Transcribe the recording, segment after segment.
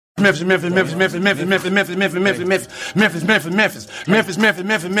Memphis, Memphis, Memphis, Memphis, Memphis, Memphis, Memphis, Memphis, Memphis, Memphis, Memphis, Memphis, Memphis, Memphis, Memphis,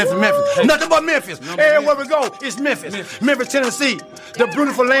 Memphis, Memphis, Memphis. Nothing but Memphis. Everywhere we go, it's Memphis. Memphis, Tennessee, the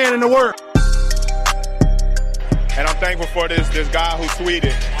beautiful land in the world. And I'm thankful for this guy who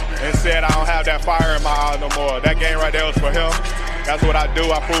tweeted and said I don't have that fire in my eye no more. That game right there was for him. That's what I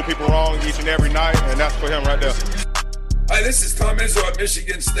do. I prove people wrong each and every night, and that's for him right there. Hi, this is Tom Izzo at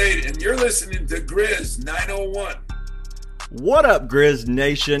Michigan State, and you're listening to Grizz 901. What up, Grizz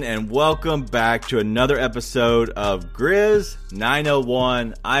Nation, and welcome back to another episode of Grizz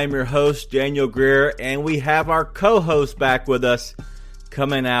 901. I'm your host, Daniel Greer, and we have our co-host back with us,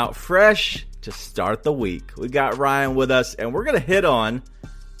 coming out fresh to start the week. We got Ryan with us, and we're going to hit on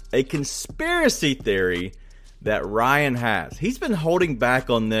a conspiracy theory that Ryan has. He's been holding back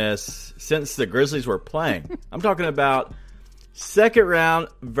on this since the Grizzlies were playing. I'm talking about second round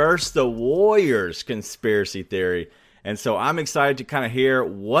versus the Warriors conspiracy theory. And so I'm excited to kind of hear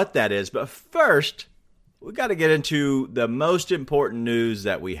what that is. But first, we got to get into the most important news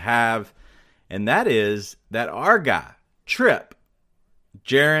that we have, and that is that our guy, Trip,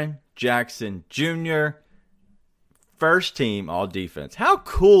 Jaren Jackson Jr., first team all defense. How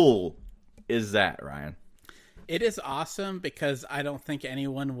cool is that, Ryan? It is awesome because I don't think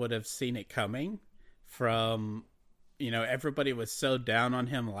anyone would have seen it coming from, everybody was so down on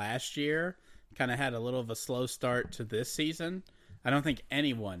him last year. Kind of had a little of a slow start to this season. I don't think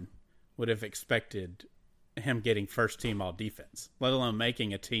anyone would have expected him getting first team all defense, let alone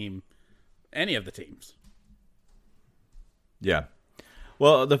making a team, any of the teams. Yeah.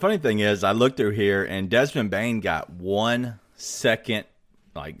 Well, the funny thing is I looked through here and Desmond Bane got 1 second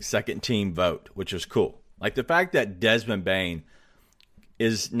team vote, which was cool. Like the fact that Desmond Bane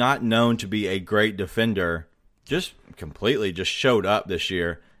is not known to be a great defender just completely just showed up this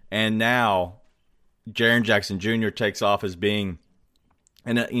year. And now Jaren Jackson Jr. takes off as being,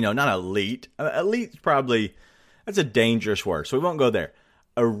 not elite. Elite's probably, that's a dangerous word, so we won't go there.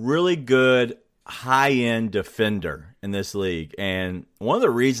 A really good high-end defender in this league. And one of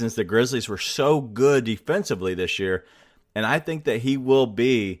the reasons the Grizzlies were so good defensively this year, and I think that he will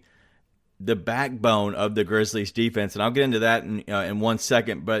be the backbone of the Grizzlies defense, and I'll get into that in 1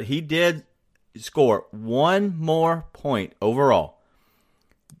 second, but he did score one more point overall.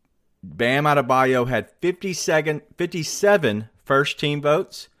 Bam Adebayo had 57 first-team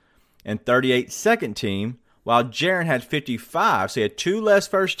votes and 38 second-team, while Jaren had 55. So he had 2 less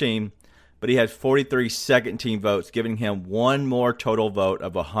first-team, but he had 43 second-team votes, giving him one more total vote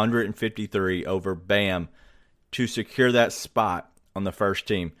of 153 over Bam to secure that spot on the first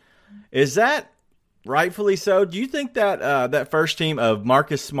team. Is that rightfully so? Do you think that that first team of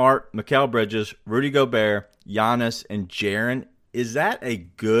Marcus Smart, Mikal Bridges, Rudy Gobert, Giannis, and Jaren, is that a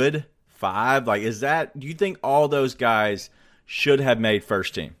good 5? Do you think all those guys should have made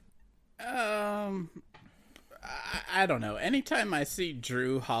first team? I don't know. Anytime I see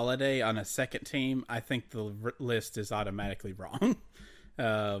Drew Holiday on a second team, I think the list is automatically wrong.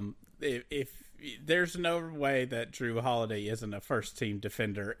 If there's no way that Drew Holiday isn't a first team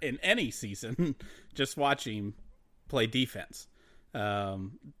defender in any season, just watch him play defense.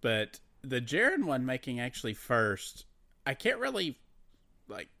 But the Jaren one making actually first, I can't really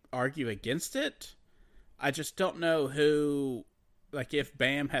argue against it. I just don't know who, if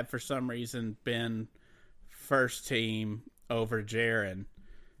Bam had for some reason been first team over Jaren,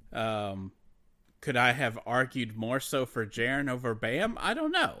 could I have argued more so for Jaren over Bam? I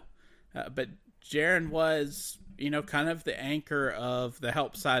don't know. But Jaren was, kind of the anchor of the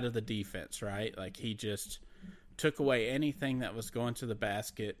help side of the defense, right? He just took away anything that was going to the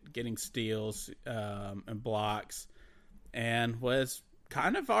basket, getting steals and blocks, and was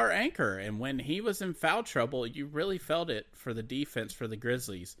kind of our anchor. And when he was in foul trouble, you really felt it for the defense for the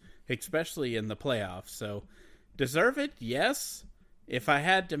Grizzlies, especially in the playoffs. So deserve it? Yes. If I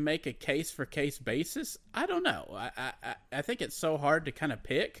had to make a case for case basis, I don't know. I think it's so hard to kind of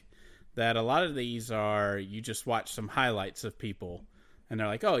pick that a lot of these are, you just watch some highlights of people and they're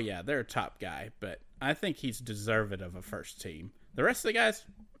like, oh yeah, they're a top guy. But I think he's deserved of a first team. The rest of the guys,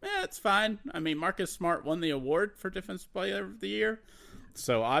 it's fine. I mean, Marcus Smart won the award for Defensive Player of the Year.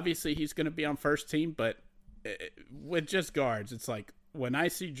 So obviously he's going to be on first team, but with just guards, it's when I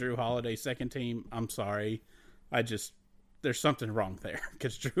see Drew Holiday second team, I'm sorry. There's something wrong there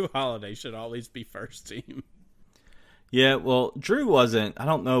because Drew Holiday should always be first team. Yeah, well, Drew wasn't, I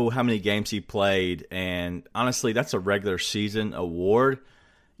don't know how many games he played, and honestly, that's a regular season award.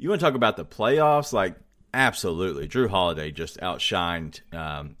 You want to talk about the playoffs? Absolutely. Drew Holiday just outshined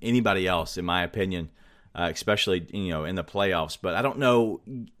anybody else, in my opinion, especially, in the playoffs. But I don't know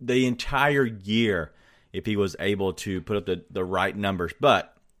the entire year if he was able to put up the right numbers.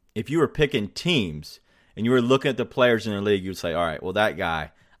 But if you were picking teams and you were looking at the players in the league, you'd say, all right, well, that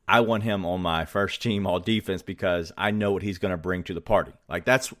guy, I want him on my first team all defense because I know what he's going to bring to the party. Like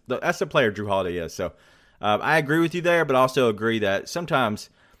that's the player Jrue Holiday is. So I agree with you there, but also agree that sometimes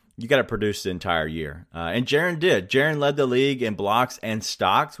you got to produce the entire year. And Jaren did. Jaren led the league in blocks and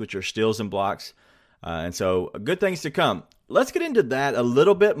stocks, which are steals and blocks. And so good things to come. Let's get into that a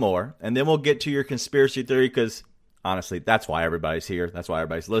little bit more, and then we'll get to your conspiracy theory because, honestly, that's why everybody's here. That's why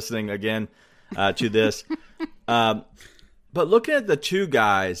everybody's listening again to this. But looking at the two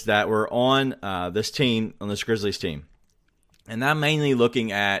guys that were on this team, on this Grizzlies team, and I'm mainly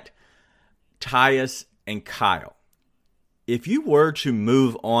looking at Tyus and Kyle. If you were to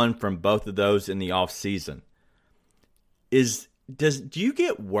move on from both of those in the offseason, do you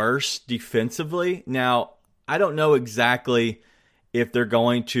get worse defensively? Now, I don't know exactly if they're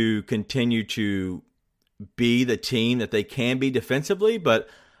going to continue to be the team that they can be defensively, but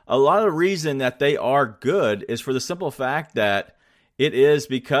a lot of the reason that they are good is for the simple fact that it is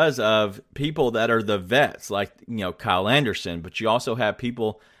because of people that are the vets, like Kyle Anderson, but you also have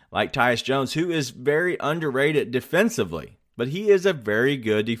people like Tyus Jones, who is very underrated defensively, but he is a very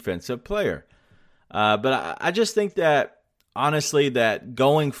good defensive player. But I just think that, honestly, that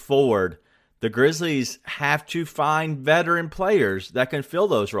going forward, the Grizzlies have to find veteran players that can fill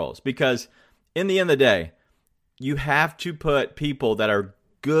those roles because in the end of the day, you have to put people that are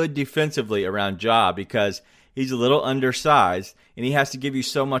good defensively around Ja because he's a little undersized and he has to give you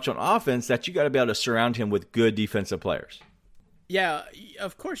so much on offense that you got to be able to surround him with good defensive players. Yeah,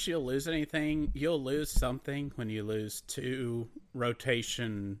 of course you'll lose anything. You'll lose something when you lose two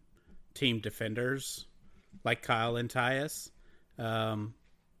rotation team defenders like Kyle and Tyus.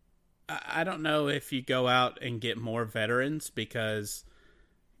 I don't know if you go out and get more veterans because,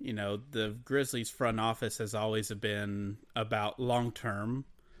 the Grizzlies front office has always been about long-term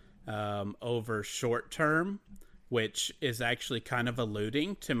over short-term, which is actually kind of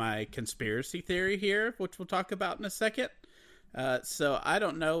alluding to my conspiracy theory here, which we'll talk about in a second. So I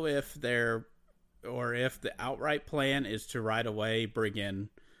don't know if the outright plan is to right away bring in,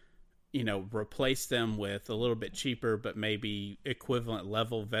 replace them with a little bit cheaper, but maybe equivalent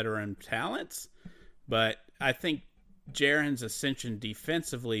level veteran talents. But I think Jaren's ascension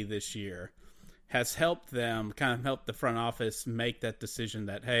defensively this year has helped them, kind of helped the front office make that decision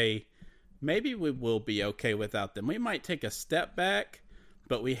that, hey, maybe we will be okay without them. We might take a step back,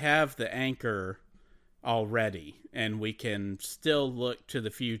 but we have the anchor already, and we can still look to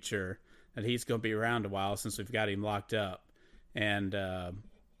the future that he's going to be around a while since we've got him locked up. And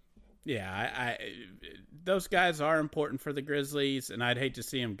those guys are important for the Grizzlies, and I'd hate to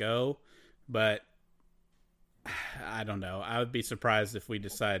see them go, but I don't know. I would be surprised if we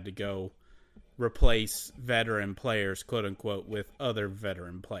decided to go replace veteran players, quote unquote, with other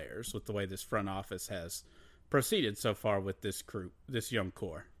veteran players with the way this front office has proceeded so far with this young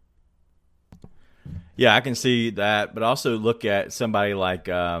core. Yeah, I can see that, but also look at somebody like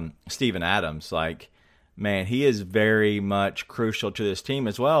Steven Adams. Like, man, he is very much crucial to this team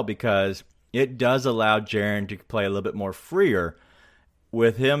as well because it does allow Jaren to play a little bit more freer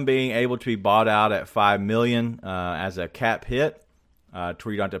with him being able to be bought out at $5 million as a cap hit to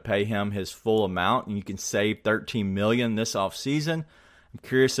where you don't have to pay him his full amount, and you can save $13 million this offseason. I'm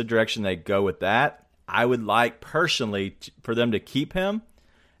curious the direction they go with that. I would like personally for them to keep him,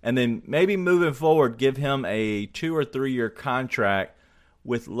 and then maybe moving forward, give him a 2 or 3 year contract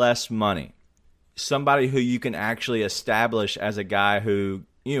with less money. Somebody who you can actually establish as a guy who,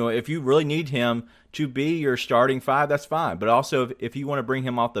 if you really need him to be your starting five, that's fine. But also, if you want to bring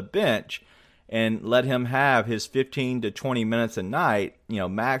him off the bench and let him have his 15 to 20 minutes a night,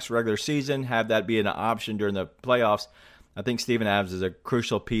 max regular season, have that be an option during the playoffs, I think Steven Adams is a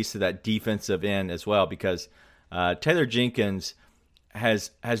crucial piece to that defensive end as well because Taylor Jenkins has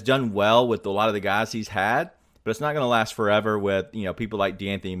done well with a lot of the guys he's had, but it's not going to last forever with people like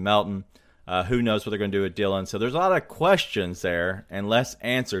DeAnthony Melton. Who knows what they're going to do with Dylan? So there's a lot of questions there and less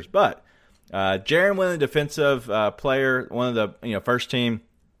answers. But Jaren winning the defensive player, one of the first team,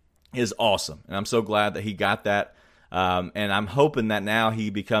 is awesome, and I'm so glad that he got that. And I'm hoping that now he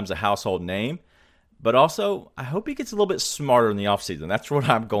becomes a household name. But also, I hope he gets a little bit smarter in the offseason. That's what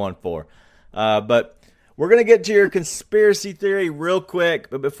I'm going for. But we're going to get to your conspiracy theory real quick.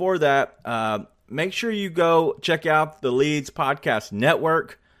 But before that, make sure you go check out the Leeds Podcast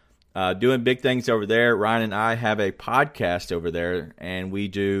Network. Doing big things over there. Ryan and I have a podcast over there, and we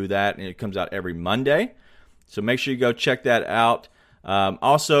do that, and it comes out every Monday. So make sure you go check that out.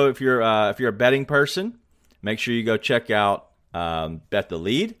 Also, if you're a betting person, make sure you go check out Bet the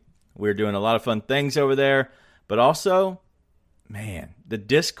Lead. We're doing a lot of fun things over there. But also, man, the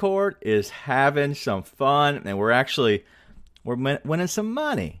Discord is having some fun, and we're winning some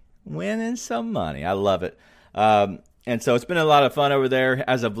money. Winning some money. I love it. And so it's been a lot of fun over there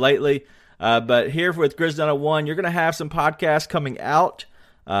as of lately. But here with Grizz 901, you're going to have some podcasts coming out,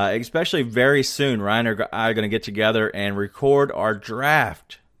 especially very soon. Ryan and I are going to get together and record our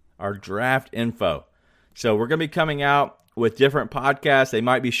draft info. So we're going to be coming out with different podcasts. They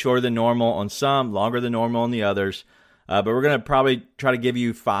might be shorter than normal on some, longer than normal on the others. But we're going to probably try to give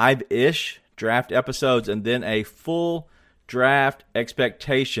you 5-ish draft episodes and then a full draft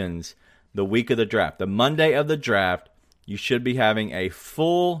expectations the week of the draft. The Monday of the draft, you should be having a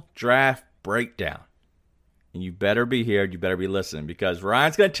full draft breakdown. And you better be here. You better be listening, because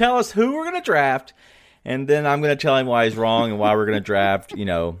Ryan's going to tell us who we're going to draft, and then I'm going to tell him why he's wrong and why we're going to draft,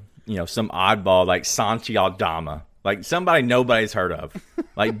 some oddball like Santi Aldama, like somebody nobody's heard of,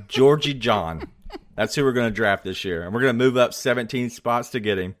 like Georgie John. That's who we're going to draft this year, and we're going to move up 17 spots to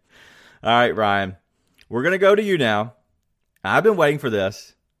get him. All right, Ryan, we're going to go to you now. I've been waiting for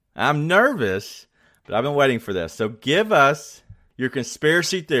this. I'm nervous, but I've been waiting for this. So give us your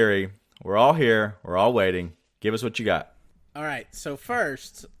conspiracy theory. We're all here. We're all waiting. Give us what you got. All right. So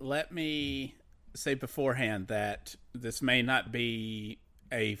first, let me say beforehand that this may not be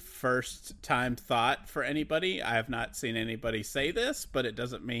a first-time thought for anybody. I have not seen anybody say this, but it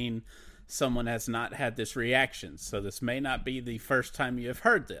doesn't mean someone has not had this reaction. So this may not be the first time you have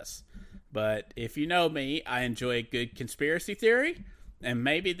heard this. But if you know me, I enjoy a good conspiracy theory. And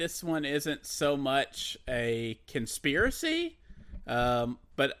maybe this one isn't so much a conspiracy,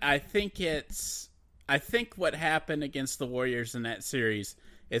 but I think what happened against the Warriors in that series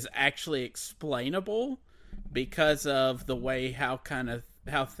is actually explainable because of the way how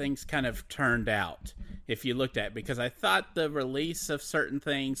things kind of turned out. If you looked at it, because I thought the release of certain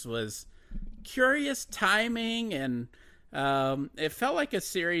things was curious timing, and it felt like a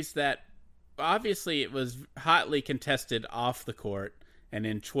series that obviously it was hotly contested off the court and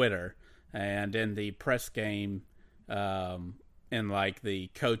in Twitter and in the press game, in like the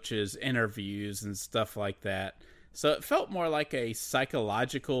coaches' interviews and stuff like that. So it felt more like a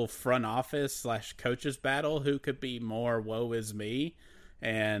psychological front office / coaches battle. Who could be more woe is me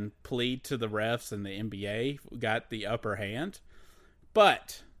and plead to the refs, and the NBA got the upper hand.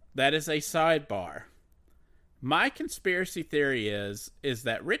 But that is a sidebar. My conspiracy theory is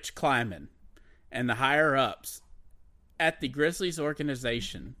that Rich Kleiman and the higher-ups at the Grizzlies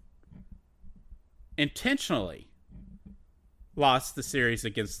organization intentionally lost the series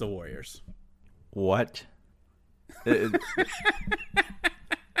against the Warriors. What?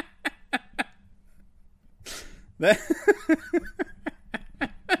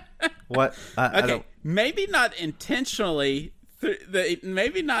 What? I don't... Maybe not intentionally.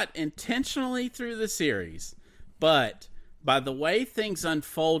 Maybe not intentionally through the series, but by the way things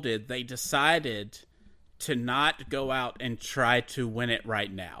unfolded, they decided to not go out and try to win it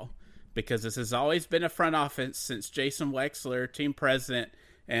right now, because this has always been a front office since Jason Wexler, team president,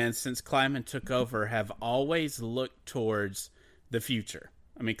 and since Kleiman took over, have always looked towards the future.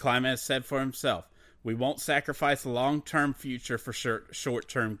 I mean, Kleiman has said for himself, we won't sacrifice long-term future for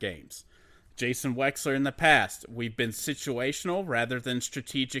short-term games. Jason Wexler in the past, we've been situational rather than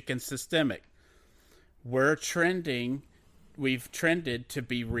strategic and systemic. We've trended to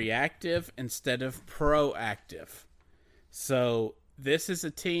be reactive instead of proactive. So this is a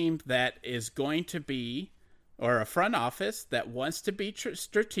team that is going to be, or a front office that wants to be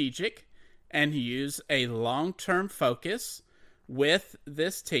strategic and use a long-term focus with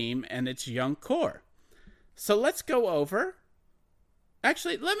this team and its young core. So let's go over.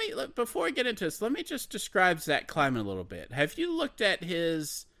 Actually, before I get into this, let me just describe Zach Kleiman a little bit. Have you looked at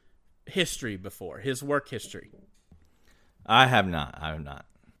his history before, his work history? I have not.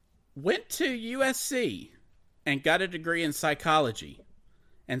 Went to USC and got a degree in psychology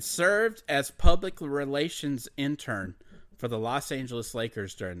and served as public relations intern for the Los Angeles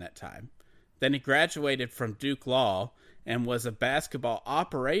Lakers during that time. Then he graduated from Duke Law and was a basketball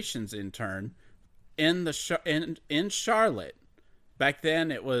operations intern in Charlotte. Back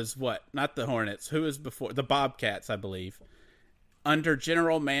then it was not the Hornets. Who was before? The Bobcats, I believe. Under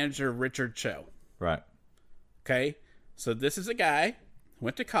general manager Richard Cho. Right. Okay. So this is a guy who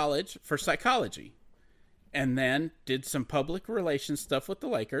went to college for psychology and then did some public relations stuff with the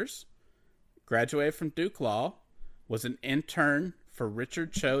Lakers, graduated from Duke Law, was an intern for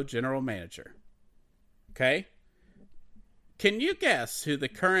Richard Cho, general manager. Okay? Can you guess who the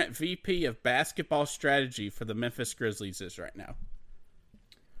current VP of basketball strategy for the Memphis Grizzlies is right now?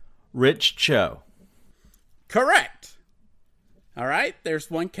 Rich Cho. Correct. All right,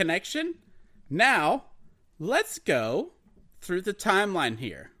 there's one connection. Now, let's go through the timeline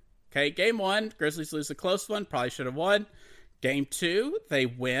here. Okay, game 1, Grizzlies lose a close one, probably should have won. Game 2, they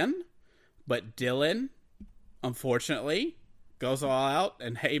win, but Dillon, unfortunately, goes all out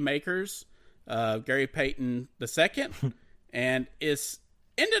and haymakers Gary Payton II, and is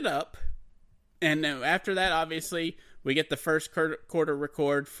ended up. And after that, obviously, we get the first quarter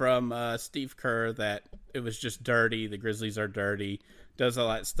record from Steve Kerr that it was just dirty. The Grizzlies are dirty. Does all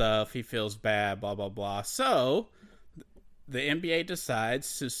that stuff. He feels bad, blah, blah, blah. So the NBA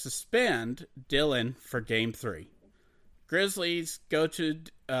decides to suspend Dillon for Game 3. Grizzlies go to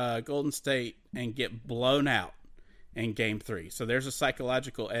Golden State and get blown out in Game 3. So there's a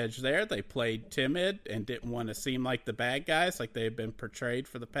psychological edge there. They played timid and didn't want to seem like the bad guys, like they've been portrayed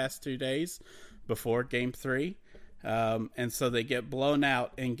for the past 2 days before Game 3. And so they get blown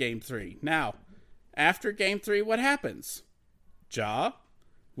out in Game 3. Now, after Game 3, what happens? Ja,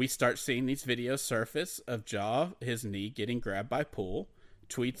 we start seeing these videos surface of Ja, his knee getting grabbed by Poole,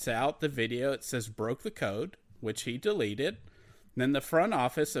 tweets out the video. It says broke the code, which he deleted. Then the front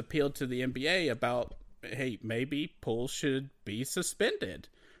office appealed to the NBA about, hey, maybe Poole should be suspended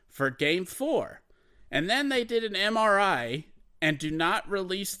for Game 4. And then they did an MRI and do not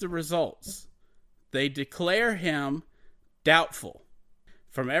release the results. They declare him doubtful.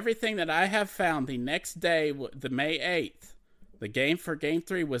 From everything that I have found, the next day, the May 8th, the game for Game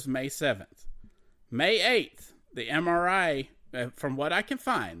 3 was May 7th. May 8th, the MRI, from what I can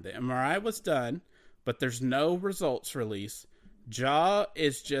find, the MRI was done, but there's no results released. Ja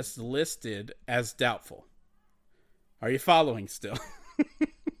is just listed as doubtful. Are you following still?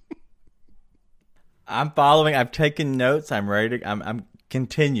 I'm following. I've taken notes. I'm ready to. I'm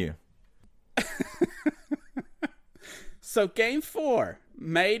continue. So Game 4,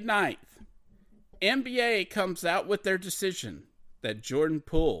 May 9th, NBA comes out with their decision that Jordan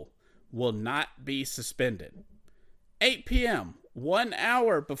Poole will not be suspended. 8 p.m., 1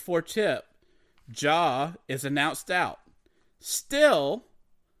 hour before tip, Ja is announced out. Still,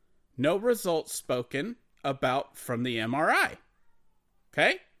 no results spoken about from the MRI.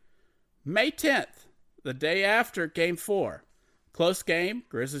 Okay? May 10th, the day after Game 4. Close game.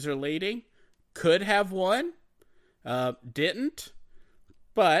 Grizzlies are leading. Could have won. Didn't.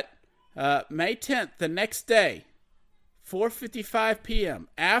 But May 10th, the next day, 4:55 p.m.,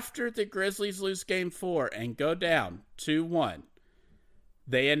 after the Grizzlies lose Game 4 and go down 2-1,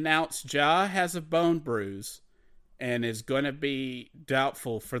 they announce Ja has a bone bruise and is going to be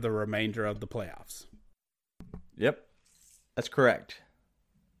doubtful for the remainder of the playoffs. Yep, that's correct.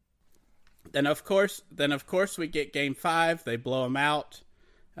 Then of course we get Game 5. They blow them out,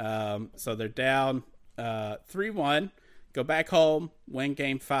 so they're down 3-1. Go back home, win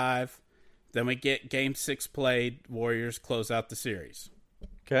Game 5. Then we get Game 6 played. Warriors close out the series.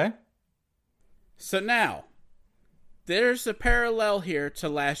 Okay. So now, there's a parallel here to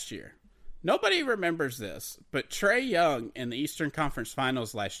last year. Nobody remembers this, but Trae Young in the Eastern Conference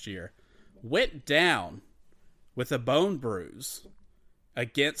Finals last year went down with a bone bruise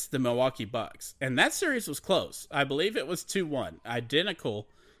against the Milwaukee Bucks. And that series was close. I believe it was 2-1, identical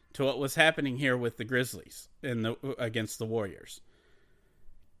to what was happening here with the Grizzlies against the Warriors.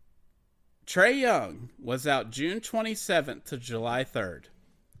 Trae Young was out June 27th to July 3rd.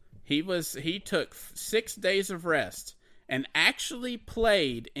 He took 6 days of rest and actually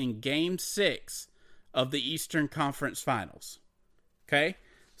played in Game 6 of the Eastern Conference Finals. Okay?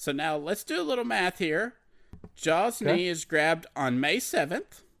 So now let's do a little math here. Ja's knee is grabbed on May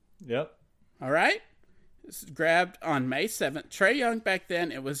 7th. Yep. All right? It's grabbed on May 7th. Trae Young back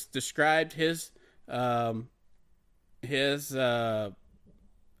then, it was described his bone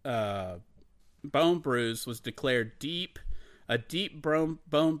bruise was declared a deep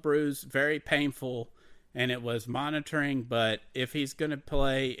bone bruise, very painful, and it was monitoring, but if he's going to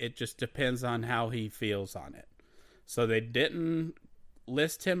play, it just depends on how he feels on it. So they didn't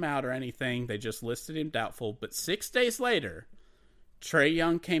list him out or anything. They just listed him doubtful. But 6 days later, Trae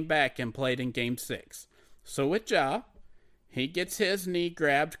Young came back and played in Game 6. So with Ja, he gets his knee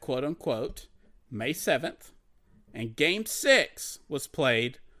grabbed, quote unquote, May 7th. And Game 6 was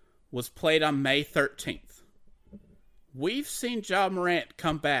played on May 13th. We've seen Ja Morant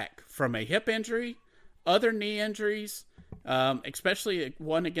come back from a hip injury, other knee injuries, especially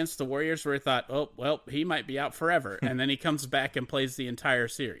one against the Warriors where he thought, oh, well, he might be out forever. And then he comes back and plays the entire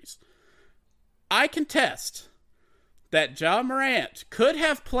series. I contest that Ja Morant could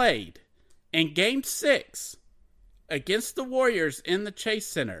have played in Game 6 against the Warriors in the Chase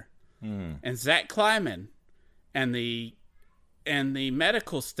Center. And Zach Kleiman and the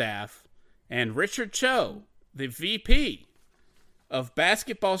medical staff and Richard Cho, the VP of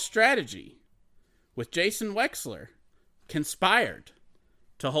basketball strategy, with Jason Wexler, conspired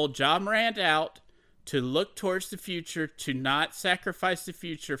to hold Ja Morant out, to look towards the future, to not sacrifice the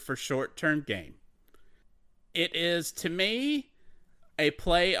future for short-term gain. It is, to me, a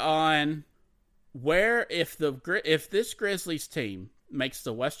play on where if this Grizzlies team makes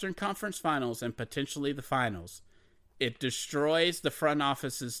the Western Conference Finals and potentially the finals, it destroys the front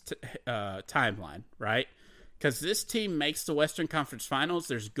office's timeline, right? Because this team makes the Western Conference Finals,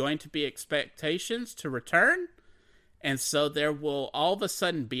 there's going to be expectations to return, and so there will all of a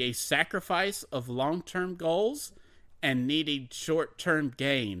sudden be a sacrifice of long-term goals and needing short-term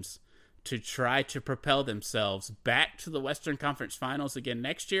gains to try to propel themselves back to the Western Conference Finals again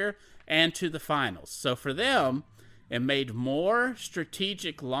next year and to the finals. So for them, it made more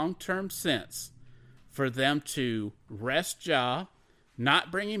strategic long-term sense for them to rest Ja,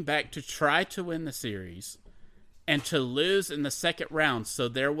 not bring him back to try to win the series, and to lose in the second round. So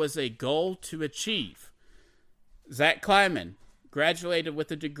there was a goal to achieve. Zach Kleiman graduated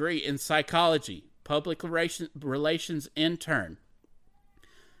with a degree in psychology, public relations intern.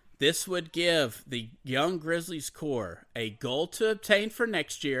 This would give the young Grizzlies core a goal to obtain for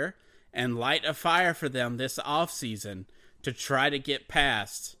next year and light a fire for them this offseason to try to get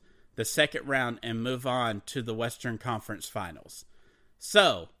past the second round and move on to the Western Conference Finals.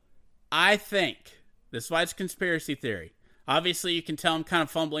 So, I think, this is why it's conspiracy theory. Obviously, you can tell I'm kind of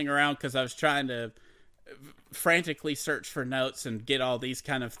fumbling around because I was trying to frantically search for notes and get all these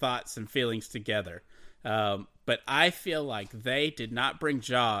kind of thoughts and feelings together. But I feel like they did not bring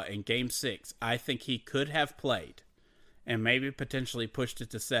Ja in Game 6. I think he could have played and maybe potentially pushed it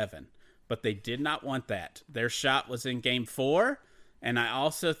to 7. But they did not want that. Their shot was in Game 4. And I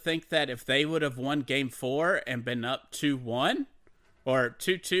also think that if they would have won Game 4 and been up 2-1, or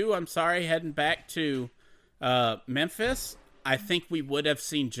 2-2, I'm sorry, heading back to Memphis, I think we would have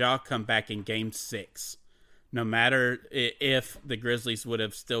seen Ja come back in Game 6. No matter if the Grizzlies would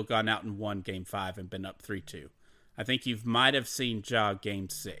have still gone out and won Game 5 and been up 3-2. I think you might have seen Ja Game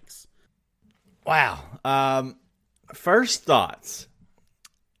 6. Wow. First thoughts.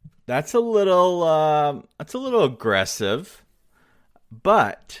 That's a little aggressive,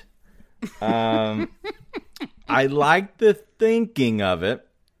 but I like the thinking of it.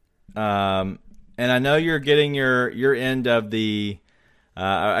 And I know you're getting your end of the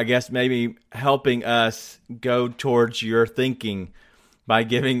I guess maybe helping us go towards your thinking by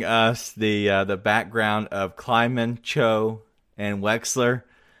giving us the background of Kleiman, Cho, and Wexler.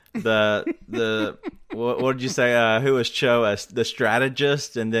 What did you say? Who was Cho? The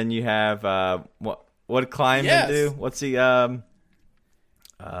strategist, and then you have what did Kleiman do? What's he? I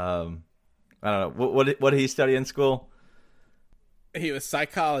don't know. What did he study in school? He was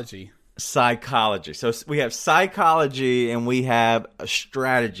psychology. So we have psychology and we have a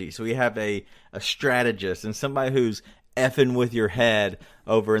strategy. So we have a strategist and somebody who's effing with your head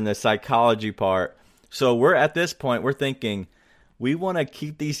over in the psychology part. So we're at this point, we're thinking we want to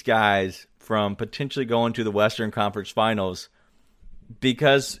keep these guys from potentially going to the Western Conference Finals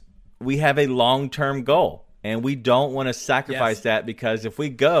because we have a long-term goal and we don't want to sacrifice that, because if we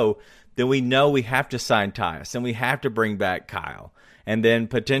go, then we know we have to sign Tyus and we have to bring back Kyle. And then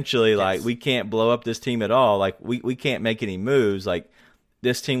potentially, like, we can't blow up this team at all. Like, we can't make any moves. Like,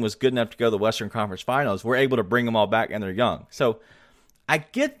 this team was good enough to go to the Western Conference Finals. We're able to bring them all back, and they're young. So, I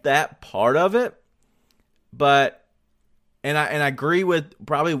get that part of it. But, and I agree with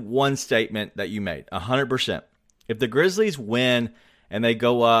probably one statement that you made, 100%. If the Grizzlies win and they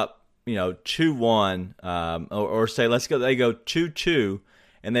go up, 2-1, or say, they go 2-2,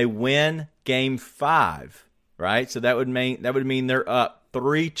 and they win Game 5, right? So that would mean they're up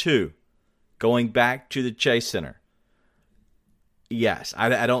 3-2 going back to the Chase Center. Yes,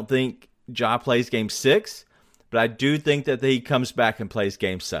 I don't think Ja plays Game 6, but I do think that he comes back and plays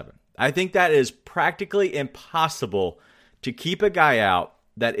Game 7. I think that is practically impossible to keep a guy out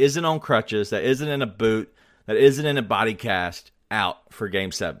that isn't on crutches, that isn't in a boot, that isn't in a body cast out for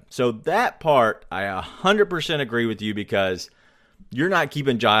Game 7. So that part, I 100% agree with you, because you're not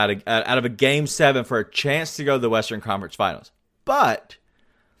keeping Ja out of a Game 7 for a chance to go to the Western Conference Finals. But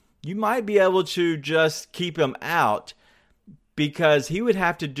you might be able to just keep him out, because he would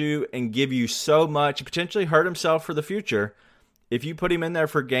have to do and give you so much, potentially hurt himself for the future, if you put him in there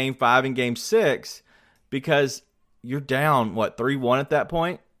for Game 5 and Game 6, because you're down, 3-1 at that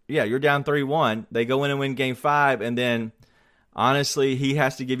point? Yeah, you're down 3-1. They go in and win Game 5, and then, honestly, he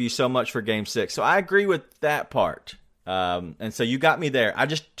has to give you so much for Game 6. So I agree with that part. And so you got me there. I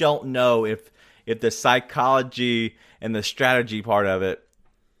just don't know if the psychology and the strategy part of it,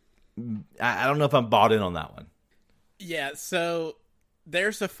 I don't know if I'm bought in on that one. Yeah, so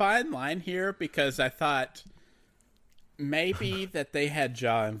there's a fine line here, because I thought maybe that they had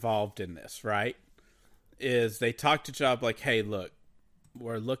Ja involved in this, right? Is they talked to Ja like, hey, look,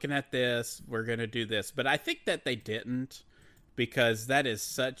 we're looking at this, we're going to do this. But I think that they didn't, because that is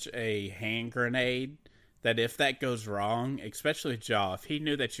such a hand grenade that if that goes wrong, especially with Ja, if he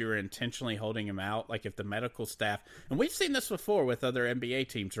knew that you were intentionally holding him out, like if the medical staff, and we've seen this before with other NBA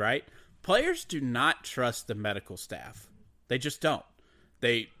teams, right? Players do not trust the medical staff. They just don't.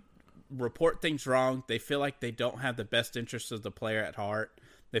 They report things wrong. They feel like they don't have the best interests of the player at heart.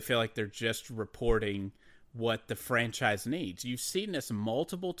 They feel like they're just reporting what the franchise needs. You've seen this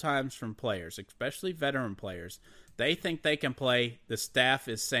multiple times from players, especially veteran players. They think they can play. The staff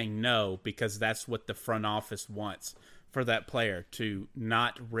is saying no because that's what the front office wants for that player, to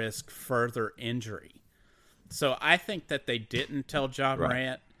not risk further injury. So I think that they didn't tell Ja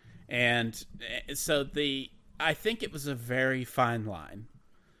Morant. And so I think it was a very fine line.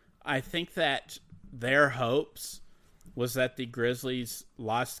 I think that their hopes was that the Grizzlies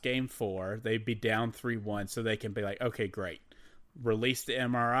lost game 4. They'd be down 3-1, so they can be like, okay, great. Release the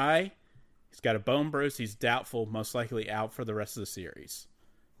MRI. He's got a bone bruise. He's doubtful, most likely out for the rest of the series.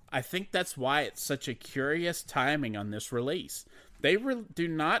 I think that's why it's such a curious timing on this release. They do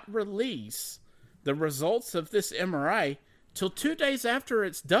not release the results of this MRI till 2 days after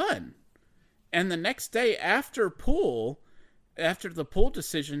it's done. And the next day after the Poole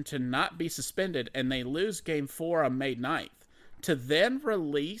decision to not be suspended, and they lose game 4 on May 9th, to then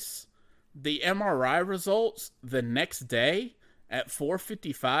release the MRI results the next day at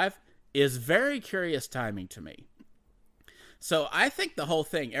 4:55 is very curious timing to me. So I think the whole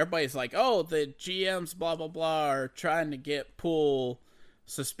thing, everybody's like, oh, the GMs, blah, blah, blah, are trying to get Poole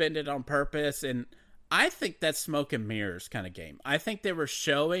suspended on purpose. And I think that's smoke and mirrors kind of game. I think they were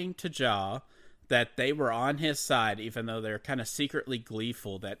showing to Ja that they were on his side, even though they're kind of secretly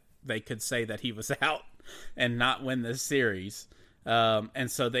gleeful that they could say that he was out and not win this series.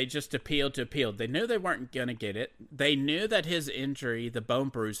 And so they just appealed. They knew they weren't going to get it. They knew that his injury, the bone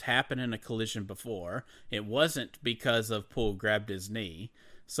bruise, happened in a collision before. It wasn't because of Poole grabbed his knee.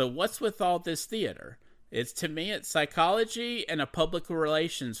 So what's with all this theater? To me, it's psychology and a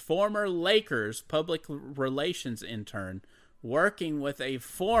former Lakers public relations intern working with a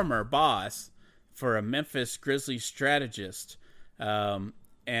former boss for a Memphis Grizzlies strategist.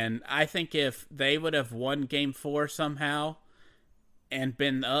 And I think if they would have won game 4 somehow and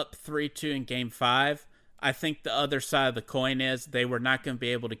been up 3-2 in game 5, I think the other side of the coin is they were not going to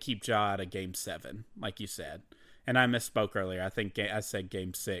be able to keep Ja out of game 7, like you said. And I misspoke earlier. I think I said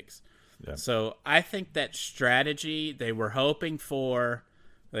game 6. Yeah. So I think that strategy they were hoping for,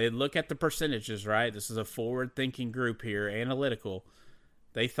 they look at the percentages, right? This is a forward-thinking group here, analytical.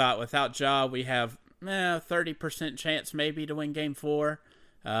 They thought without Ja, we have 30% chance maybe to win game 4.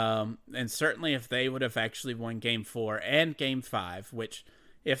 And certainly if they would have actually won game 4 and game 5, which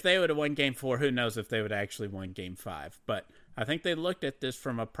if they would have won game 4, who knows if they would have actually won game 5. But I think they looked at this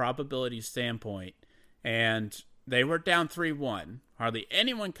from a probability standpoint, and they were down 3-1. Hardly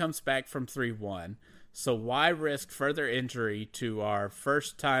anyone comes back from 3-1. So why risk further injury to our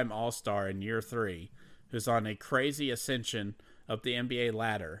first-time All-Star in year 3, who's on a crazy ascension of the NBA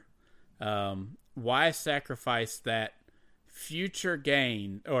ladder? Why sacrifice that future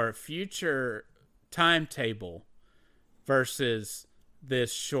gain or future timetable versus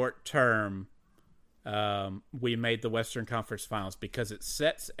this short term we made the Western Conference Finals? Because it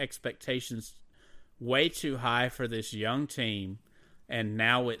sets expectations way too high for this young team, and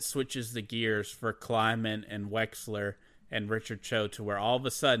now it switches the gears for Kleiman and Wexler and Richard Cho to where all of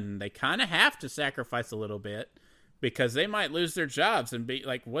a sudden they kind of have to sacrifice a little bit, because they might lose their jobs and be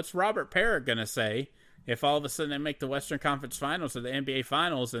like, what's Robert Parra going to say if all of a sudden they make the Western Conference Finals or the NBA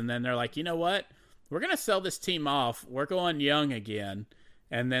Finals, and then they're like, you know what? We're going to sell this team off. We're going young again.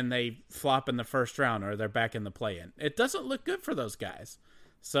 And then they flop in the first round or they're back in the play-in. It doesn't look good for those guys.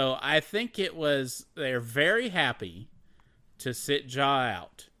 So I think they're very happy to sit Ja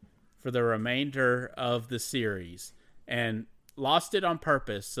out for the remainder of the series and lost it on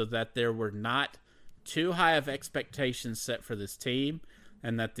purpose so that there were not too high of expectations set for this team,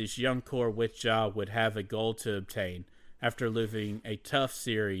 and that this young core with Ja would have a goal to obtain after losing a tough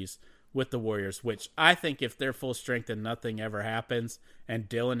series with the Warriors, which I think if they're full strength and nothing ever happens and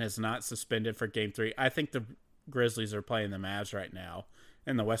Dillon is not suspended for game 3, I think the Grizzlies are playing the Mavs right now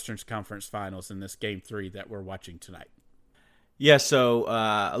in the Western Conference Finals in this game 3 that we're watching tonight. Yeah, so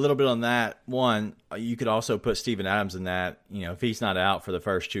a little bit on that. One, you could also put Steven Adams in that. If he's not out for the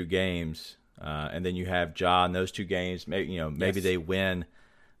first 2 games, and then you have Ja in those 2 games, maybe they win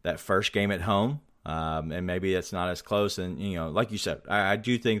that first game at home, and maybe it's not as close. And like you said, I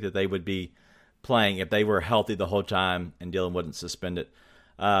do think that they would be playing if they were healthy the whole time and Dillon wasn't suspended.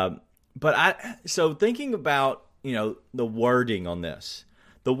 So thinking about, the wording on this,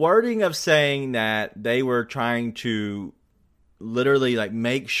 the wording of saying that they were trying to literally like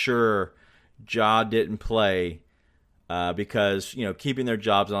make sure Ja didn't play because, keeping their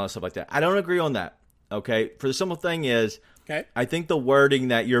jobs and all that stuff like that. I don't agree on that. Okay. For the simple thing is, okay, I think the wording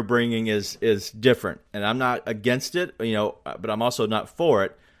that you're bringing is different, and I'm not against it, but I'm also not for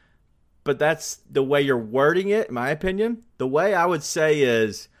it. But that's the way you're wording it, in my opinion. The way I would say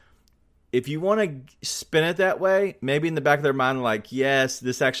is, if you want to spin it that way, maybe in the back of their mind, like, yes,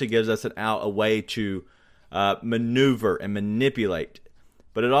 this actually gives us a way to maneuver and manipulate.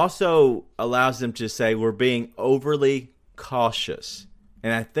 But it also allows them to say we're being overly cautious.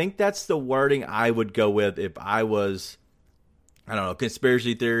 And I think that's the wording I would go with if I was, I don't know,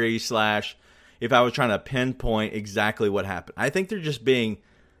 conspiracy theory / if I was trying to pinpoint exactly what happened. I think they're just being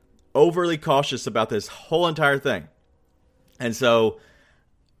overly cautious about this whole entire thing. And so,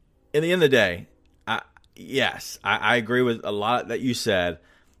 in the end of the day, I agree with a lot that you said,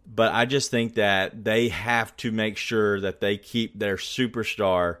 but I just think that they have to make sure that they keep their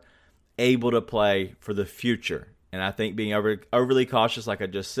superstar able to play for the future. And I think being overly cautious, like I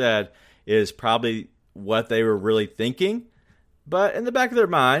just said, is probably what they were really thinking. But in the back of their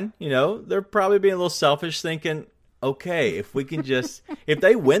mind, they're probably being a little selfish, thinking, okay, if we can just, if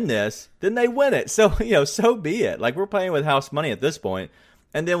they win this, then they win it. So, so be it. Like, we're playing with house money at this point,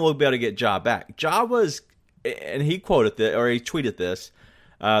 and then we'll be able to get Ja back. Ja was, and he quoted this, or he tweeted this.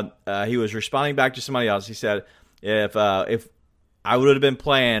 He was responding back to somebody else. He said, if I would have been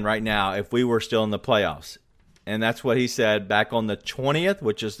playing right now if we were still in the playoffs. And that's what he said back on the 20th,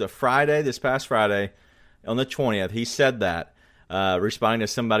 which is the Friday, this past Friday, on the 20th. He said that, responding to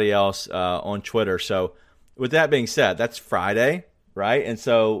somebody else on Twitter. So, with that being said, that's Friday, right? And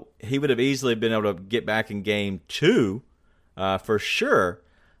so he would have easily been able to get back in game 2 for sure.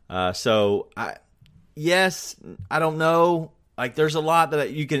 I don't know. Like, there's a lot that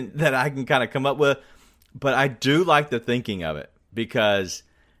I can kind of come up with, but I do like the thinking of it because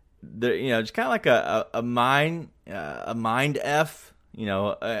it's kind of like a mind F.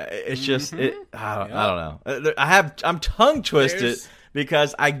 It's just I don't know. I'm tongue twisted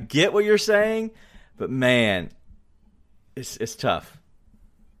because I get what you're saying. But man, it's tough.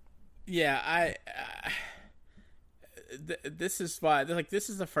 Yeah, this is why, this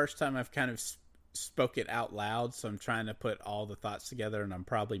is the first time I've kind of spoke it out loud, so I'm trying to put all the thoughts together, and I'm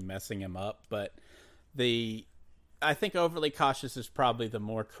probably messing them up. But I think overly cautious is probably the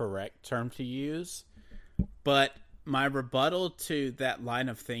more correct term to use. But my rebuttal to that line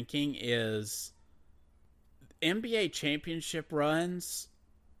of thinking is NBA championship runs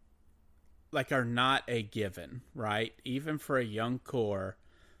are not a given, right? Even for a young core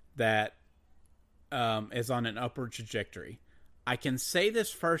that is on an upward trajectory. I can say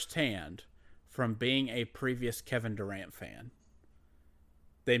this firsthand from being a previous Kevin Durant fan.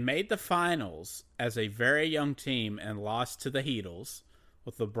 They made the finals as a very young team and lost to the Heatles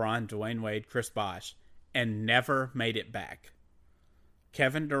with LeBron, Dwayne Wade, Chris Bosh, and never made it back.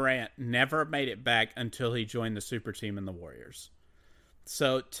 Kevin Durant never made it back until he joined the super team in the Warriors.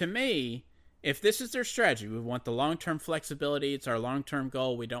 So to me, if this is their strategy, we want the long-term flexibility. It's our long-term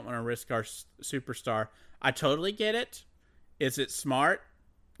goal. We don't want to risk our superstar. I totally get it. Is it smart?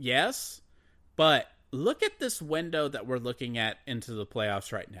 Yes. But look at this window that we're looking at into the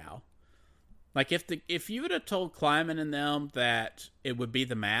playoffs right now. Like, if you would have told Kleiman and them that it would be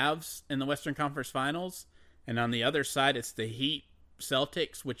the Mavs in the Western Conference Finals, and on the other side it's the Heat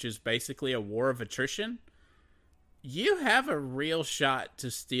Celtics, which is basically a war of attrition, you have a real shot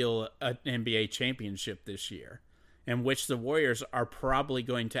to steal an NBA championship this year, in which the Warriors are probably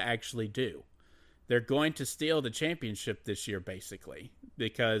going to actually do. They're going to steal the championship this year, basically,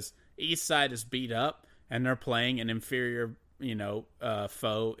 because East Side is beat up, and they're playing an inferior,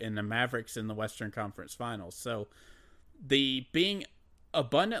 foe in the Mavericks in the Western Conference Finals. So the being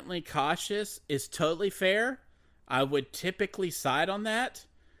abundantly cautious is totally fair. I would typically side on that.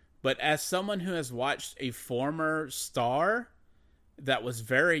 But as someone who has watched a former star that was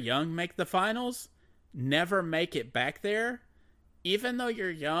very young make the finals, never make it back there, even though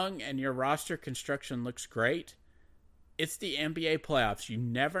you're young and your roster construction looks great, it's the NBA playoffs. You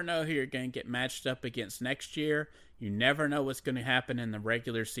never know who you're going to get matched up against next year. You never know what's going to happen in the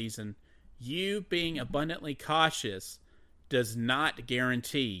regular season. You being abundantly cautious does not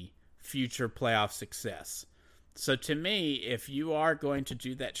guarantee future playoff success. So to me, if you are going to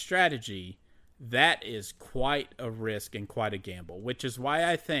do that strategy, that is quite a risk and quite a gamble, which is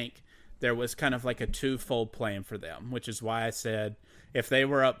why I think there was kind of like a twofold plan for them, which is why I said if they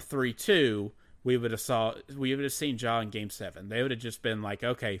were up 3-2, we would have seen Ja in Game 7. They would have just been like,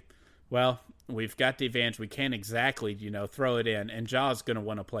 okay, well, we've got the advantage. We can't exactly, throw it in, and Ja's going to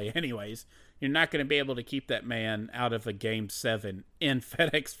want to play anyways. You're not going to be able to keep that man out of a Game 7 in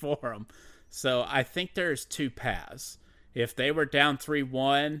FedEx Forum. So I think there's two paths. If they were down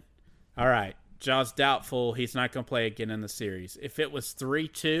 3-1, all right, Ja's doubtful. He's not going to play again in the series. If it was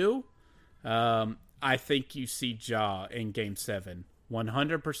 3-2, I think you see Ja in Game 7,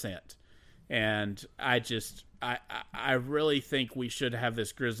 100%. And I really think we should have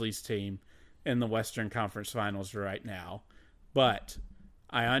this Grizzlies team in the Western Conference Finals right now. But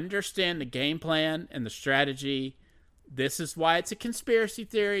I understand the game plan and the strategy. This is why it's a conspiracy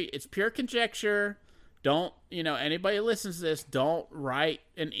theory. It's pure conjecture. Don't, anybody who listens to this, don't write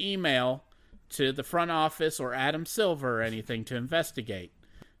an email to the front office or Adam Silver or anything to investigate.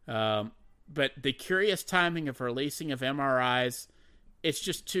 But the curious timing of releasing of MRIs, it's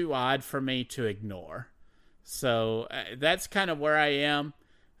just too odd for me to ignore. So that's kind of where I am.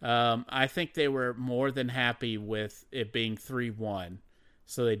 I think they were more than happy with it being 3-1,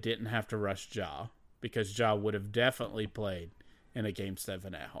 so they didn't have to rush Ja, because Ja would have definitely played in a Game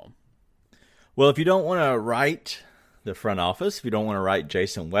 7 at home. Well, if you don't want to write the front office, if you don't want to write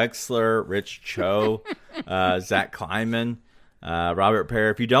Jason Wexler, Rich Cho, Zach Kleiman, Robert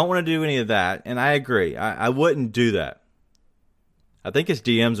Perry, if you don't want to do any of that, and I agree, I wouldn't do that. I think his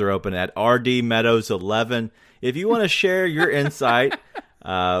DMs are open at RD Meadows 11. If you want to share your insight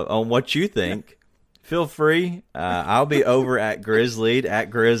on what you think, feel free. I'll be over at GrizzLead, at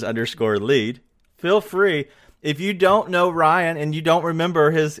Grizz_lead. Feel free. If you don't know Ryan and you don't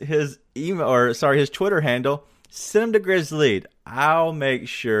remember his email, his Twitter handle, send him to GrizzLead. I'll make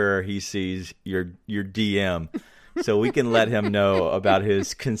sure he sees your DM so we can let him know about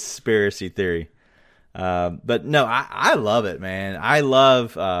his conspiracy theory. But no, I love it, man. I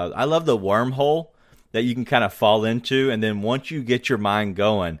love the wormhole that you can kind of fall into, and then once you get your mind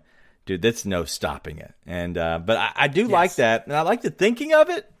going, dude, that's no stopping it. And but I do like that, and I like the thinking of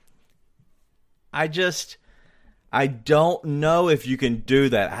it. I don't know if you can do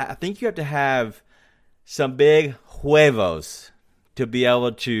that. I think you have to have some big huevos to be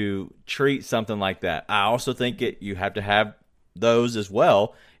able to treat something like that. I also think you have to have those as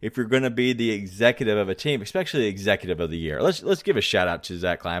well if you're going to be the executive of a team, especially the executive of the year. Let's give a shout out to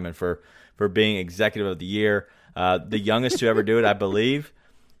Zach Kleiman for being executive of the year, the youngest to ever do it, I believe.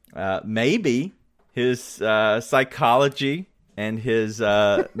 Maybe his psychology and his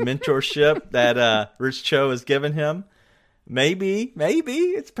mentorship that Rich Cho has given him, maybe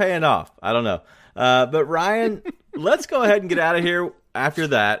it's paying off. I don't know. But Ryan, let's go ahead and get out of here after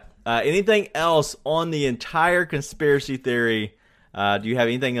that. Anything else on the entire conspiracy theory? Do you have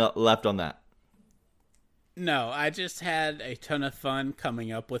anything left on that? No, I just had a ton of fun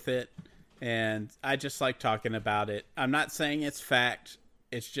coming up with it, and I just like talking about it. I'm not saying it's fact.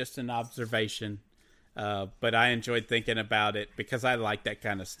 It's just an observation. But I enjoyed thinking about it because I like that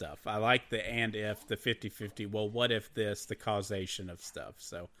kind of stuff. I like the and if, the 50-50, well, what if this, the causation of stuff.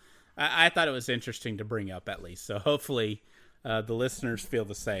 So I thought it was interesting to bring up at least. So hopefully the listeners feel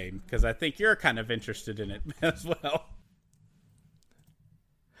the same, because I think you're kind of interested in it as well.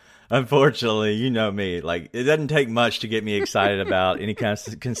 Unfortunately, you know me. Like, it doesn't take much to get me excited about any kind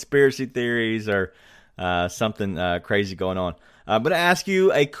of conspiracy theories or something crazy going on. I'm going to ask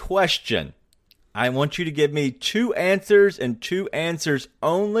you a question. I want you to give me 2 answers and 2 answers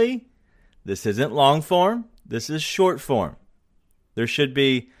only. This isn't long form. This is short form. There should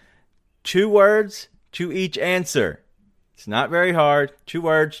be 2 words to each answer. It's not very hard. 2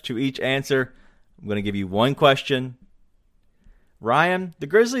 words to each answer. I'm going to give you 1 question. Ryan, the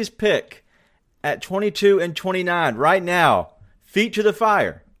Grizzlies pick at 22 and 29 right now. Feet to the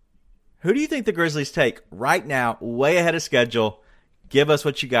fire. Who do you think the Grizzlies take right now, way ahead of schedule? Give us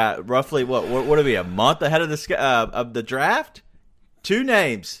what you got. Roughly, what are we, a month ahead of the draft? 2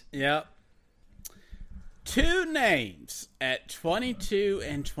 names. Yep. 2 names at 22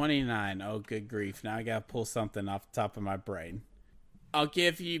 and 29. Oh, good grief. Now I got to pull something off the top of my brain. I'll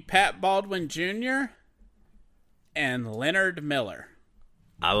give you Pat Baldwin Jr. and Leonard Miller.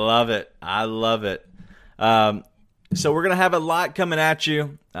 I love it. So we're going to have a lot coming at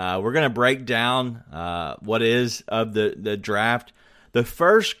you. We're going to break down what is of the draft. The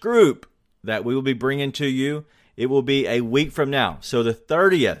first group that we will be bringing to you, it will be a week from now. So the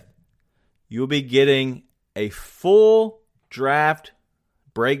 30th, you'll be getting a full draft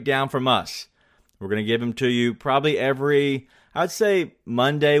breakdown from us. We're going to give them to you probably every, I'd say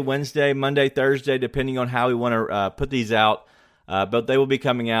Monday, Wednesday, Monday, Thursday, depending on how we want to put these out. But they will be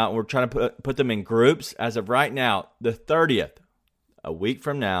coming out. We're trying to put them in groups. As of right now, the 30th a week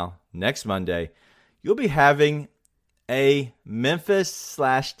from now, next Monday, you'll be having a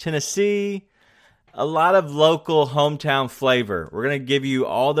Memphis/Tennessee, a lot of local hometown flavor. We're going to give you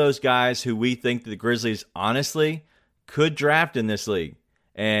all those guys who we think the Grizzlies honestly could draft in this league.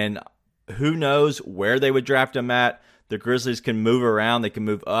 And who knows where they would draft them at. The Grizzlies can move around. They can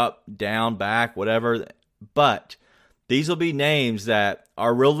move up, down, back, whatever. But these will be names that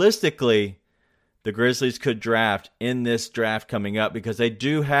are realistically the Grizzlies could draft in this draft coming up, because they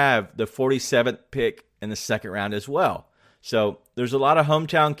do have the 47th pick in the second round as well. So there's a lot of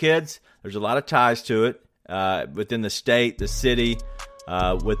hometown kids. There's a lot of ties to it within the state, the city,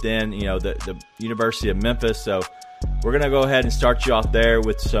 within the University of Memphis. So we're going to go ahead and start you off there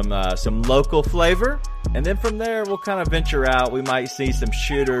with some local flavor. And then from there, we'll kind of venture out. We might see some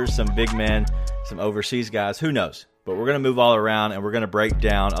shooters, some big men, some overseas guys. Who knows? But we're going to move all around, and we're going to break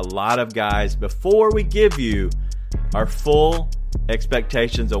down a lot of guys before we give you our full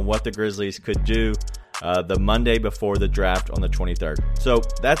expectations on what the Grizzlies could do the Monday before the draft on the 23rd. So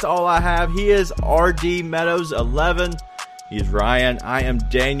that's all I have. He is RD Meadows 11. He's Ryan. I am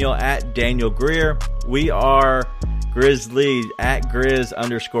Daniel at Daniel Greer. We are Grizzly at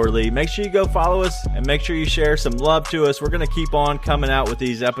Grizz_Lee. Make sure you go follow us and make sure you share some love to us. We're going to keep on coming out with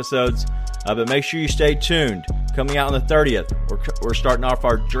these episodes, but make sure you stay tuned. Coming out on the 30th, we're starting off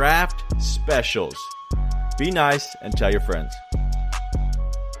our draft specials. Be nice and tell your friends.